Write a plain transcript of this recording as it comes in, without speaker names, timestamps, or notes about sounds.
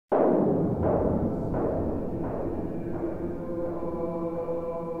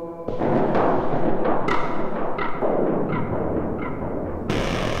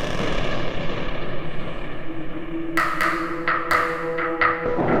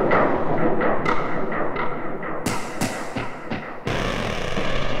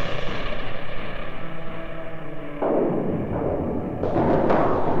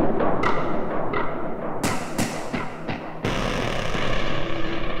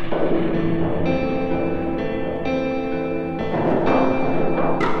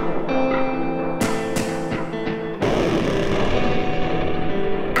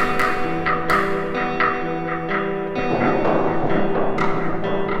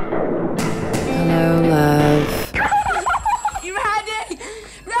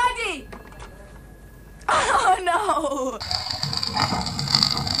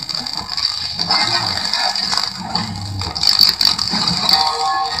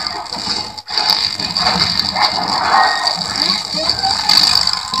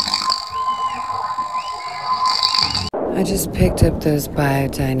I just picked up those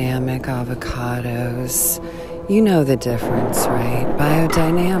biodynamic avocados. You know the difference, right?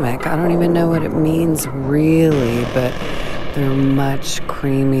 Biodynamic. I don't even know what it means really, but they're much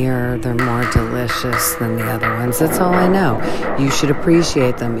creamier. They're more delicious than the other ones. That's all I know. You should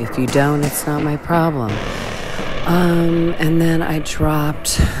appreciate them. If you don't, it's not my problem. And then I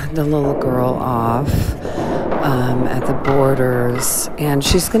dropped the little girl off at the Borders, and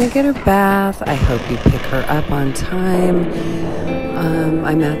she's going to get her bath. I hope you pick her up on time.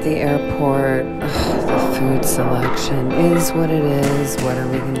 I'm at the airport. Ugh, the food selection is what it is. What are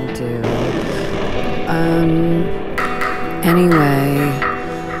we going to do? Anyway,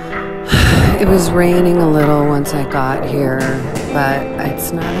 it was raining a little once I got here, but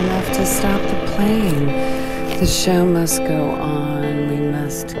it's not enough to stop the plane. The show must go on. We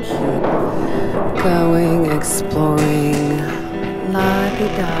must keep going, exploring.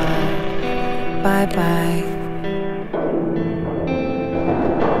 La-di-da. Bye-bye.